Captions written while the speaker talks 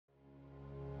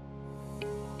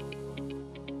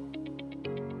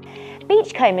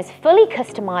Beachcomber's fully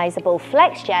customisable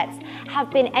flex jets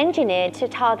have been engineered to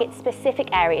target specific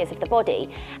areas of the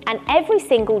body, and every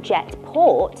single jet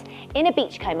port in a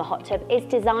Beachcomber hot tub is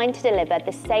designed to deliver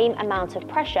the same amount of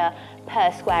pressure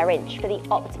per square inch for the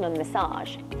optimum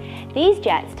massage. These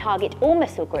jets target all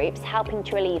muscle groups, helping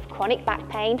to relieve chronic back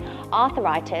pain,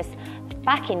 arthritis,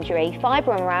 back injury,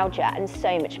 fibromyalgia and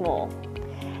so much more.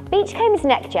 Beachcomber's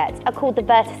neck jets are called the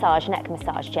Vertisage neck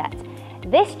massage jet.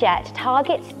 This jet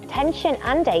targets tension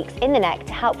and aches in the neck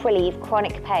to help relieve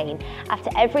chronic pain after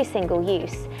every single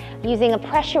use, using a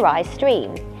pressurised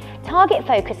stream. Target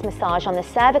focused massage on the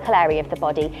cervical area of the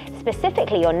body,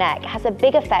 specifically your neck, has a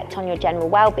big effect on your general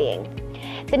well-being.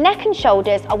 The neck and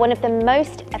shoulders are one of the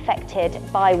most affected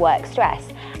by work stress,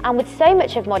 and with so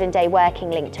much of modern day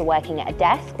working linked to working at a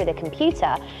desk with a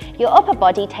computer, your upper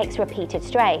body takes repeated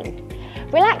strain.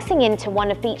 Relaxing into one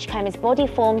of Beachcomber's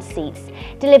body-formed seats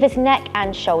delivers neck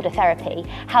and shoulder therapy,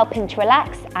 helping to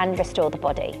relax and restore the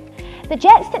body. The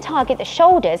jets that target the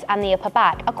shoulders and the upper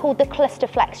back are called the cluster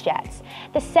flex jets.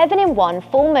 The 7-in-1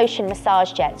 full motion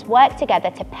massage jets work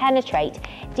together to penetrate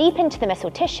deep into the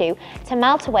muscle tissue to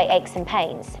melt away aches and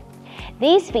pains.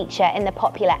 These feature in the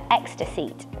popular extra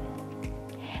seat.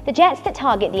 The jets that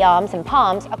target the arms and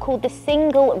palms are called the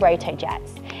single roto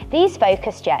jets. These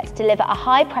focus jets deliver a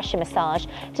high pressure massage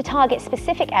to target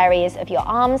specific areas of your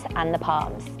arms and the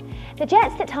palms. The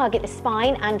jets that target the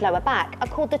spine and lower back are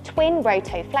called the twin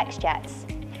roto flex jets.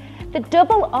 The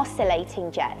double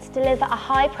oscillating jets deliver a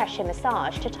high pressure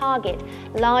massage to target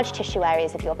large tissue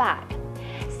areas of your back.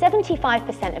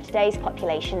 75% of today's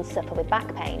population suffer with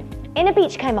back pain. In a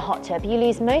Beachcomber hot tub, you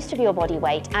lose most of your body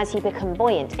weight as you become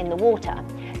buoyant in the water.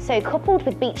 So coupled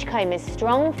with Beachcomber's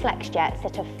strong flex jets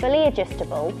that are fully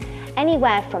adjustable,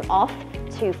 anywhere from off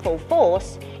to full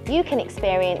force, you can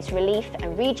experience relief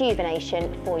and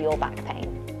rejuvenation for your back pain.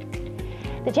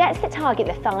 The jets that target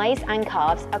the thighs and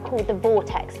calves are called the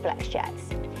Vortex Flex jets.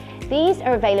 These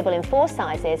are available in 4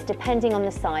 sizes depending on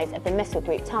the size of the muscle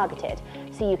group targeted,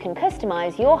 so you can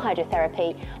customise your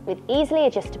hydrotherapy with easily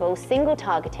adjustable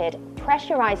single-targeted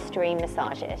pressurised stream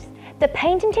massages. The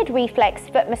patented reflex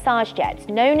foot massage jets,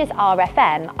 known as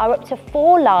RFM, are up to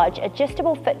 4 large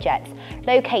adjustable foot jets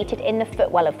located in the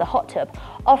footwell of the hot tub,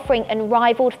 offering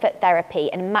unrivaled foot therapy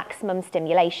and maximum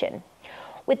stimulation.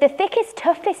 With the thickest,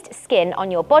 toughest skin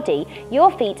on your body,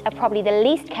 your feet are probably the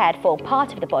least cared for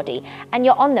part of the body, and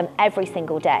you're on them every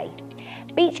single day.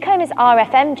 Beachcomber's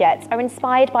RFM jets are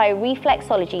inspired by a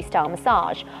reflexology style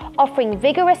massage, offering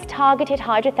vigorous targeted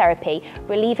hydrotherapy,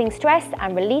 relieving stress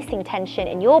and releasing tension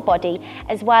in your body,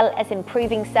 as well as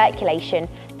improving circulation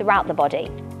throughout the body.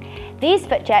 These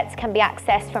foot jets can be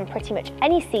accessed from pretty much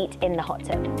any seat in the hot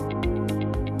tub.